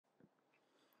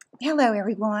Hello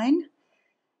everyone.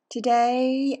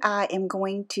 Today I am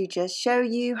going to just show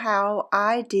you how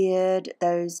I did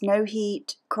those no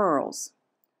heat curls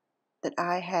that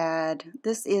I had.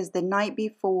 This is the night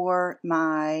before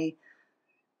my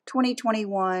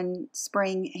 2021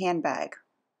 spring handbag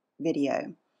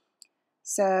video.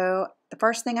 So the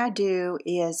first thing I do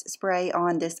is spray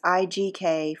on this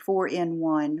IGK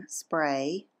 4-in-1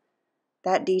 spray.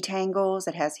 That detangles,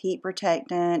 it has heat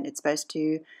protectant, it's supposed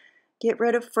to get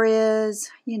rid of frizz,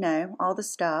 you know, all the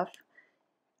stuff.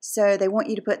 So they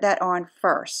want you to put that on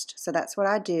first. So that's what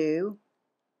I do.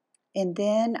 And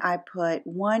then I put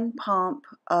 1 pump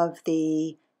of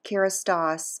the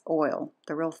Kerastase oil,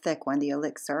 the real thick one, the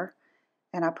elixir.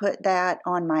 And I put that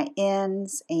on my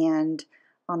ends and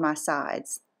on my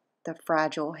sides, the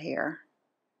fragile hair.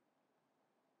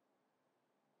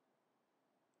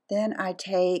 Then I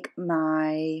take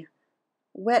my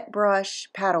wet brush,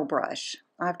 paddle brush.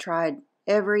 I've tried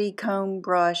every comb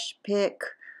brush, pick,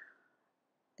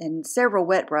 and several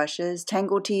wet brushes,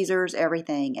 tangle teasers,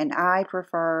 everything. And I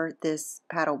prefer this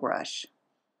paddle brush.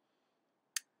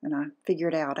 And I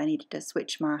figured out I needed to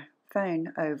switch my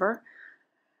phone over.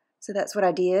 So that's what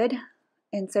I did.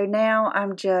 And so now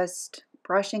I'm just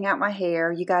brushing out my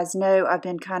hair. You guys know I've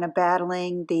been kind of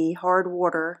battling the hard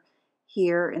water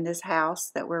here in this house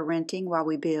that we're renting while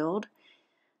we build.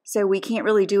 So we can't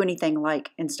really do anything like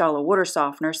install a water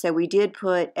softener. So we did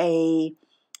put a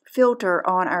filter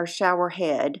on our shower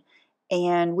head,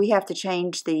 and we have to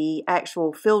change the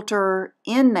actual filter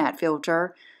in that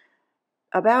filter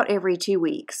about every 2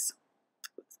 weeks.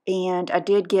 And I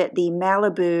did get the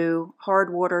Malibu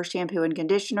hard water shampoo and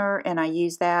conditioner, and I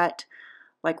use that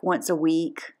like once a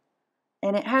week,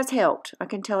 and it has helped. I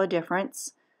can tell a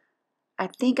difference. I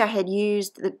think I had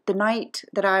used, the night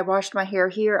that I washed my hair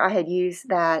here, I had used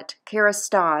that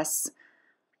Kerastase.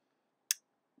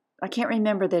 I can't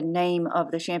remember the name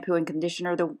of the shampoo and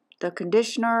conditioner. The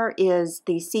conditioner is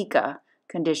the Cica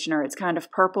conditioner. It's kind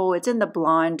of purple. It's in the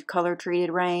blonde color treated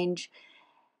range.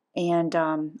 And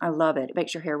I love it. It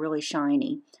makes your hair really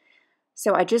shiny.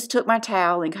 So I just took my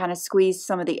towel and kind of squeezed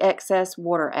some of the excess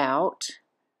water out.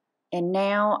 And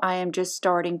now I am just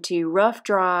starting to rough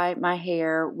dry my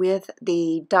hair with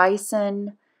the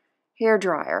Dyson hair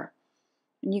dryer.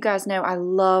 And you guys know I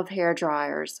love hair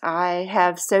dryers. I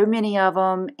have so many of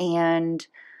them and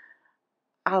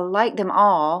I like them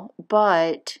all,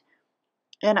 but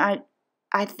I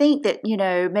think that, you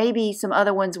know, maybe some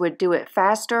other ones would do it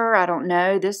faster. I don't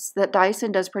know. That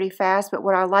Dyson does pretty fast, but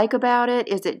what I like about it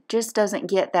is it just doesn't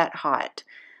get that hot.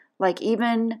 Like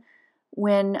even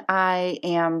when I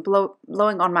am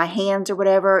blowing on my hands or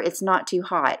whatever, it's not too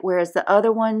hot. Whereas the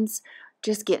other ones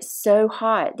just get so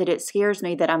hot that it scares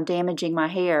me that I'm damaging my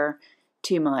hair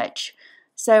too much.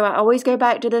 So I always go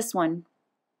back to this one.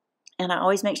 And I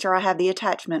always make sure I have the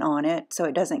attachment on it so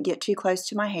it doesn't get too close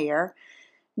to my hair.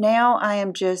 Now I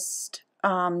am just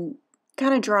kind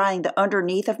of drying the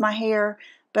underneath of my hair,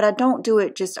 but I don't do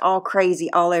it just all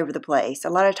crazy all over the place. A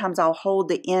lot of times I'll hold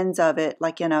the ends of it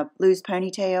like in a loose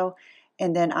ponytail,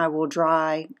 and then I will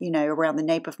dry, you know, around the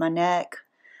nape of my neck.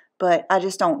 But I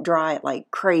just don't dry it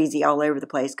like crazy all over the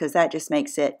place because that just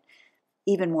makes it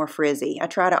even more frizzy. I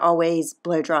try to always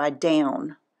blow dry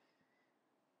down.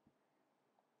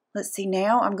 Let's see,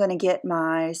 now I'm going to get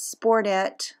my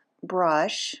Sportette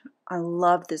brush. I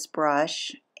love this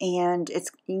brush, and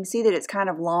you can see that it's kind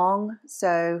of long,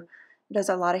 so it does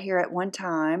a lot of hair at one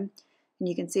time. And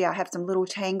you can see I have some little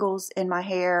tangles in my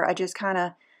hair. I just kind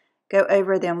of go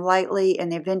over them lightly,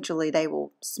 and eventually they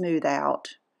will smooth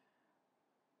out.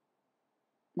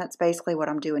 That's basically what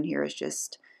I'm doing here, is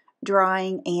just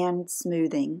drying and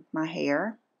smoothing my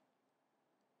hair.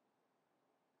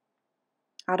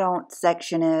 I don't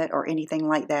section it or anything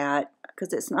like that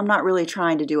because I'm not really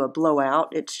trying to do a blowout.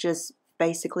 It's just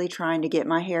basically trying to get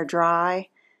my hair dry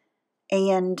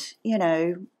and, you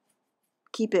know,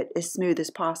 keep it as smooth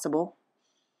as possible.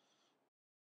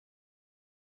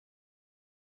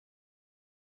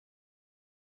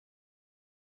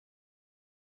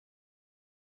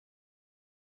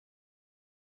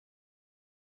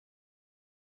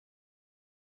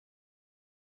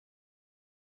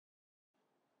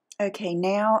 Okay,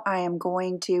 now I am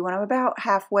going to, when I'm about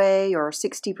halfway or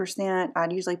 60%,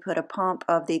 I'd usually put a pump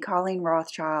of the Colleen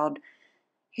Rothschild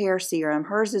hair serum.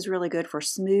 Hers is really good for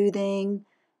smoothing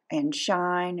and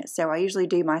shine, so I usually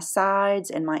do my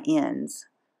sides and my ends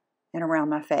and around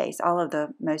my face, all of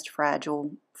the most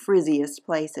fragile, frizziest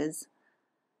places.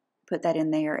 Put that in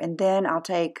there, and then I'll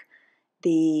take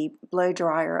the blow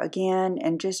dryer again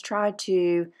and just try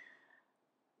to,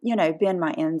 you know, bend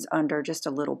my ends under just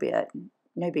a little bit.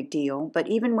 No big deal. But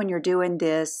even when you're doing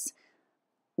this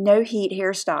no heat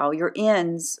hairstyle, your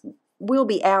ends will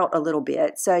be out a little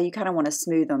bit, so you kind of want to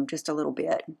smooth them just a little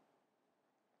bit.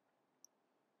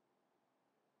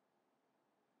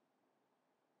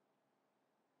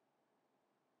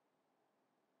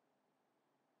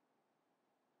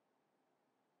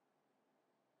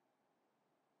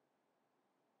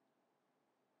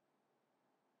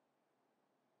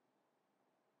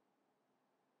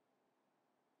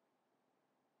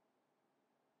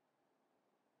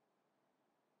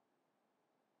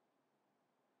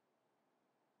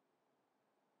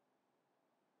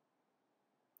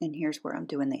 And here's where I'm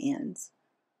doing the ends.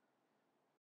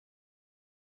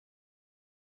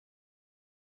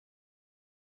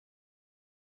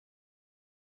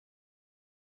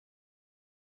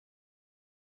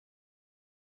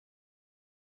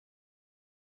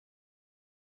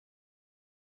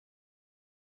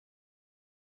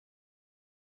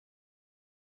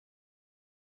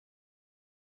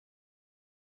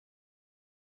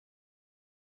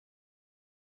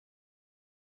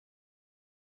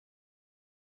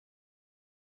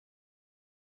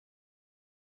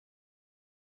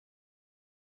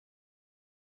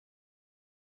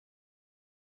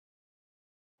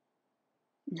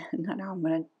 Now I'm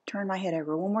going to turn my head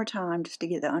over one more time just to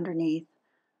get the underneath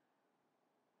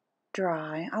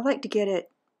dry. I like to get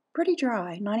it pretty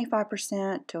dry,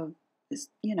 95% to,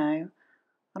 you know,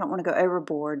 I don't want to go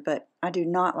overboard, but I do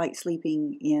not like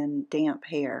sleeping in damp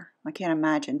hair. I can't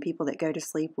imagine people that go to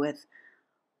sleep with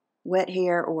wet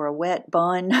hair or a wet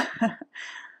bun.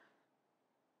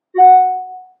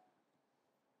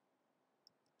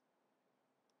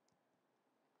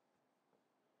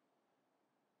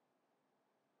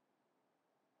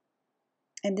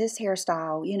 And this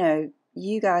hairstyle, you know,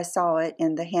 you guys saw it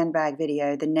in the handbag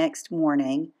video the next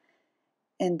morning.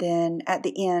 And then at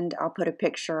the end, I'll put a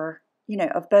picture, you know,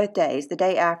 of both days, the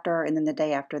day after and then the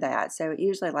day after that. So it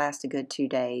usually lasts a good 2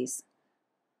 days.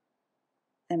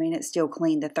 I mean, it's still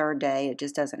clean the third day. It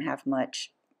just doesn't have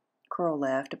much curl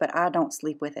left, but I don't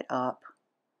sleep with it up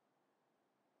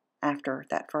after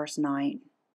that first night.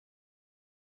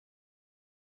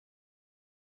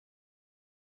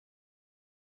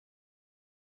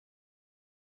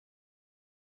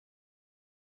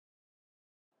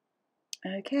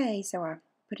 Okay, so I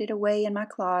put it away in my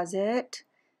closet,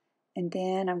 and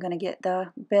then I'm going to get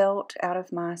the belt out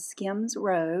of my Skims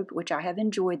robe, which I have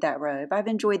enjoyed that robe. I've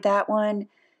enjoyed that one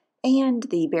and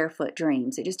the Barefoot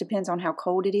Dreams. It just depends on how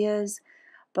cold it is,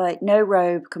 but no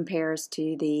robe compares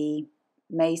to the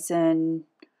Mason.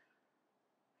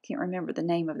 Can't remember the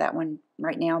name of that one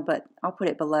right now, but I'll put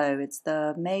it below. It's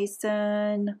the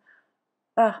Mason,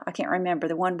 I can't remember,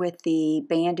 the one with the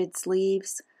banded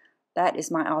sleeves. That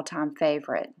is my all-time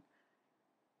favorite,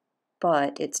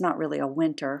 but it's not really a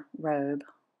winter robe.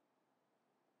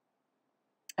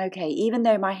 Okay, even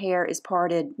though my hair is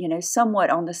parted, you know, somewhat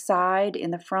on the side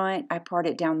in the front, I part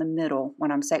it down the middle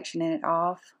when I'm sectioning it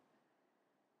off.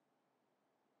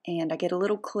 And I get a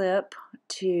little clip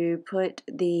to put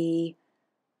the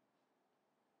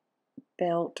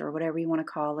belt, or whatever you want to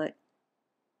call it,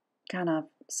 kind of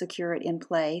secure it in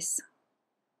place.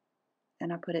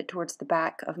 And I put it towards the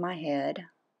back of my head.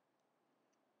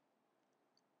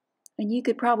 And you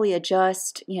could probably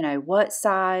adjust, you know, what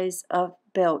size of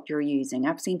belt you're using.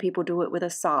 I've seen people do it with a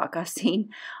sock. I've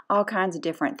seen all kinds of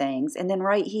different things. And then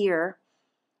right here,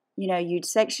 you know, you'd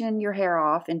section your hair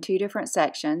off in 2 different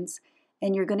sections,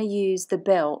 and you're going to use the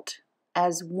belt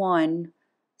as one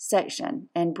section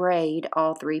and braid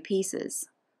all 3 pieces.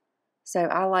 So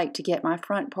I like to get my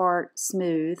front part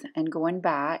smooth and going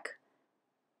back,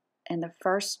 and the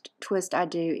first twist I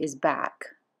do is back.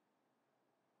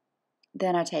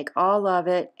 Then I take all of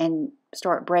it and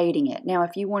start braiding it. Now,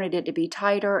 if you wanted it to be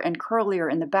tighter and curlier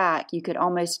in the back, you could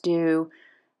almost do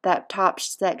that top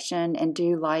section and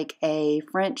do like a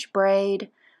French braid,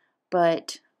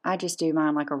 but I just do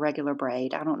mine like a regular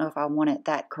braid. I don't know if I want it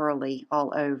that curly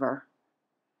all over.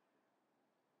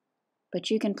 But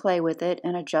you can play with it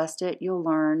and adjust it. You'll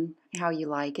learn how you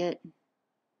like it.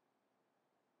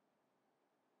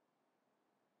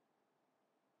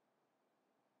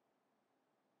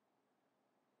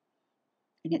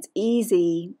 And it's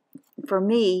easy, for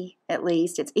me at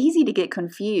least, it's easy to get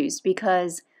confused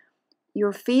because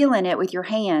you're feeling it with your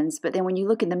hands, but then when you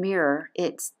look in the mirror,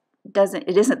 it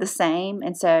isn't the same.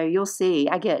 And so you'll see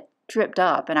I get tripped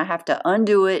up and I have to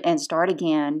undo it and start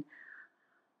again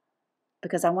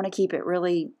because I want to keep it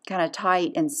really kind of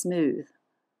tight and smooth.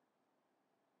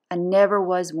 I never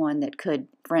was one that could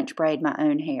French braid my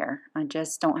own hair. I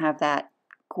just don't have that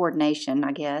coordination,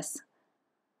 I guess.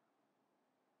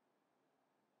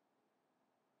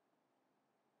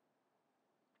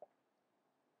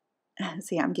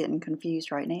 See, I'm getting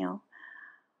confused right now.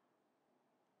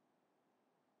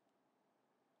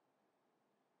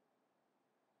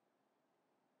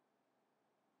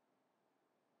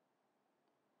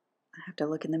 I have to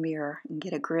look in the mirror and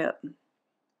get a grip.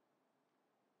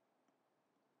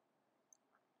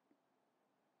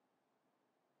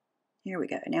 Here we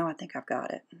go. Now I think I've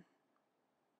got it.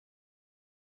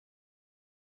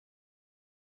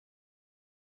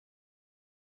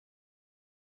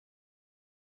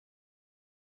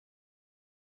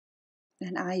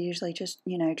 And I usually just,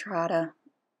 try to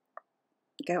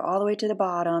go all the way to the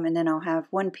bottom, and then I'll have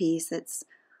one piece that's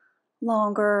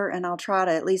longer, and I'll try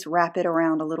to at least wrap it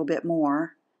around a little bit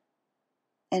more.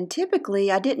 And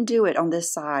typically, I didn't do it on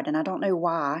this side, and I don't know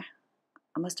why.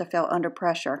 I must have felt under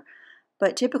pressure.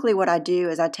 But typically what I do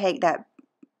is I take that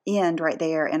end right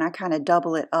there and I kind of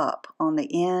double it up on the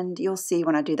end. You'll see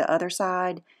when I do the other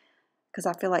side, because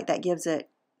I feel like that gives it,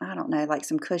 I don't know, like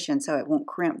some cushion so it won't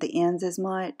crimp the ends as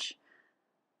much.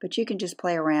 But you can just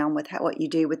play around with what you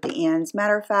do with the ends.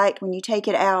 Matter of fact, when you take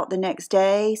it out the next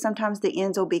day, sometimes the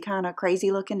ends will be kind of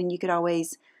crazy looking, and you could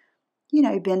always,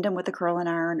 bend them with a curling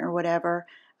iron or whatever.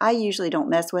 I usually don't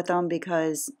mess with them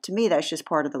because to me that's just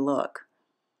part of the look.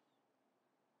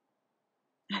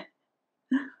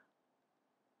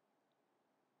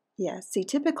 Yeah, see,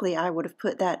 typically I would have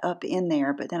put that up in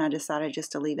there, but then I decided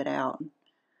just to leave it out.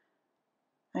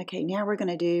 Okay, now we're going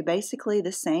to do basically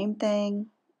the same thing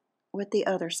with the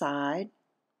other side.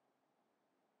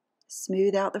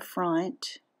 Smooth out the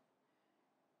front,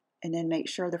 and then make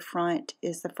sure the front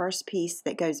is the first piece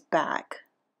that goes back.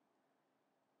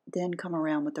 Then come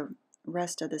around with the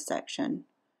rest of the section.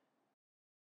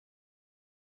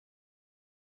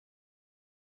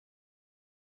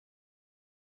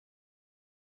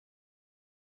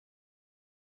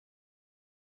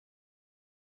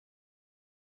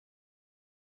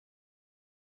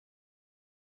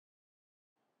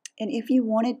 And if you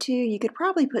wanted to, you could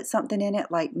probably put something in it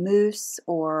like mousse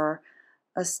or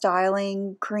a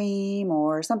styling cream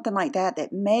or something like that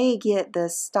that may get the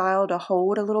style to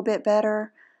hold a little bit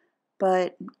better.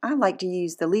 But I like to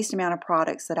use the least amount of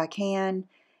products that I can,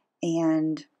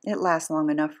 and it lasts long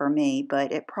enough for me,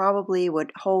 but it probably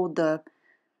would hold the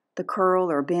curl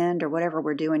or bend or whatever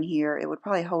we're doing here. It would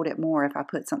probably hold it more if I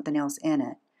put something else in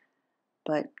it.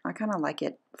 But I kind of like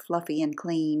it fluffy and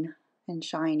clean and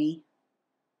shiny.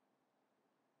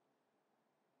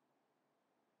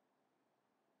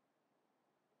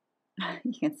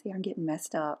 You can see I'm getting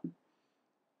messed up.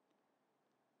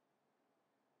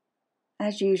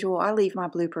 As usual, I leave my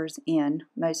bloopers in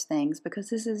most things because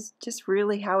this is just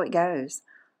really how it goes.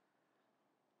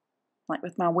 Like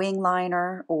with my wing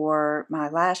liner or my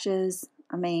lashes,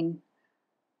 I mean,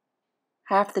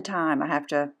 half the time I have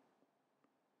to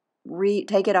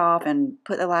take it off and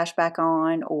put the lash back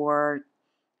on, or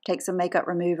take some makeup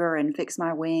remover and fix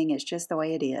my wing. It's just the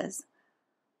way it is.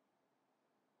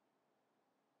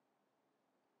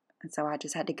 And so I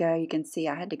just had to go. You can see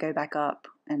I had to go back up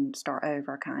and start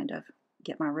over, kind of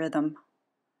get my rhythm.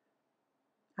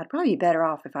 I'd probably be better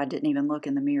off if I didn't even look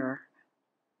in the mirror.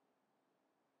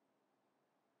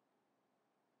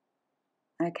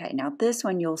 Okay, now this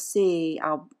one you'll see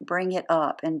I'll bring it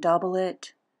up and double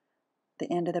it,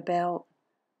 the end of the belt.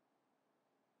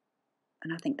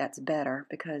 And I think that's better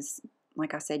because,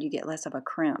 like I said, you get less of a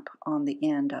crimp on the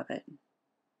end of it.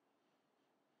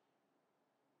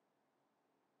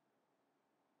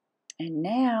 And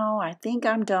now I think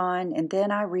I'm done, and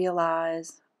then I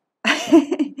realize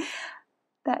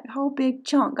that whole big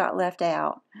chunk got left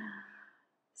out.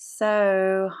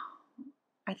 So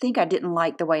I think I didn't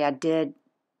like the way I did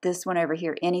this one over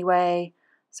here anyway,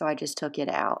 so I just took it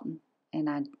out and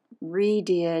I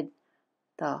redid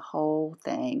the whole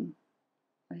thing.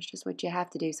 That's just what you have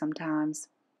to do sometimes.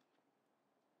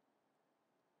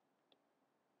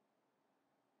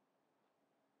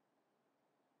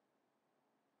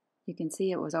 You can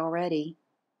see it was already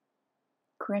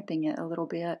crimping it a little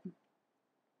bit.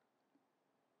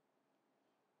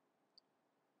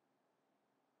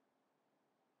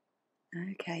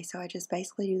 Okay, so I just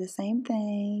basically do the same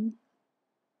thing.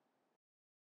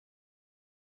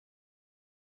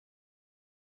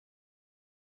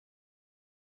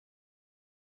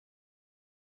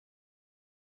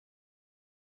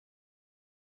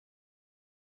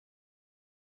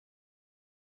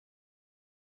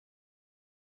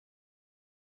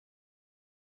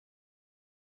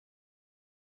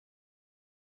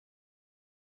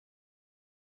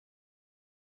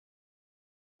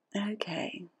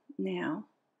 Okay, now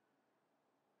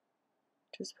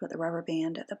just put the rubber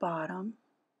band at the bottom.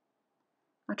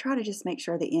 I try to just make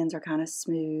sure the ends are kind of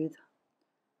smooth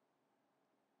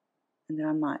and that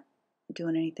I'm not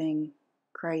doing anything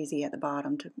crazy at the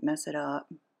bottom to mess it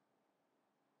up.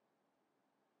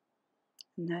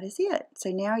 And that is it. So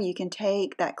now you can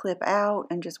take that clip out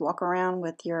and just walk around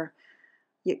with your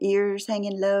ears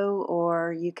hanging low,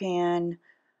 or you can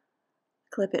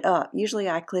clip it up. Usually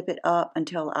I clip it up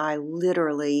until I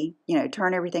literally,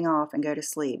 turn everything off and go to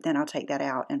sleep. Then I'll take that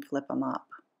out and flip them up.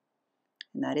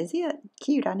 And that is it.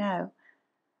 Cute, I know.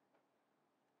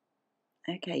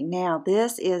 Okay, now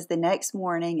this is the next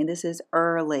morning, and this is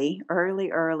early.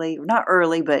 Not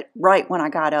early, but right when I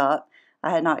got up.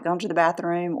 I had not gone to the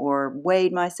bathroom or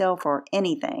weighed myself or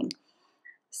anything.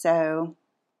 So,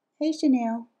 hey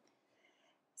Chanel.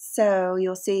 So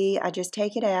you'll see I just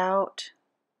take it out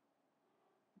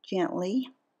gently.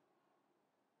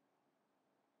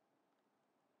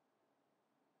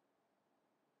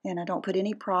 And I don't put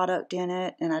any product in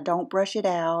it, and I don't brush it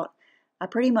out. I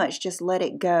pretty much just let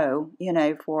it go,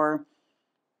 for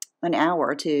an hour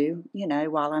or two,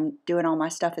 while I'm doing all my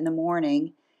stuff in the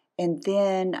morning. And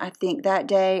then I think that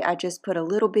day I just put a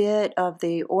little bit of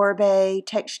the Orbe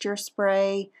texture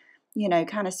spray,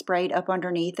 kind of sprayed up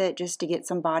underneath it just to get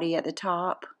some body at the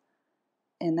top.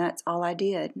 And that's all I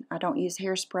did. I don't use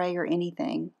hairspray or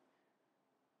anything.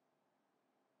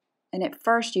 And at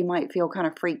first you might feel kind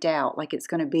of freaked out, like it's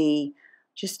going to be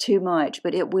just too much,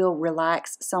 but it will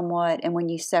relax somewhat, and when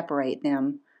you separate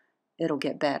them, it'll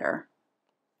get better.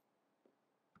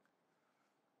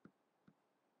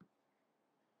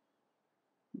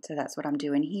 So that's what I'm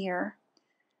doing here.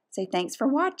 Say thanks for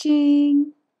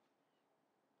watching.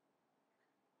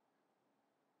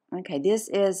 Okay, this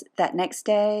is that next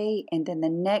day, and then the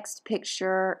next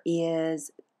picture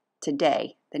is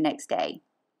today, the next day.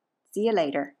 See you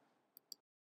later.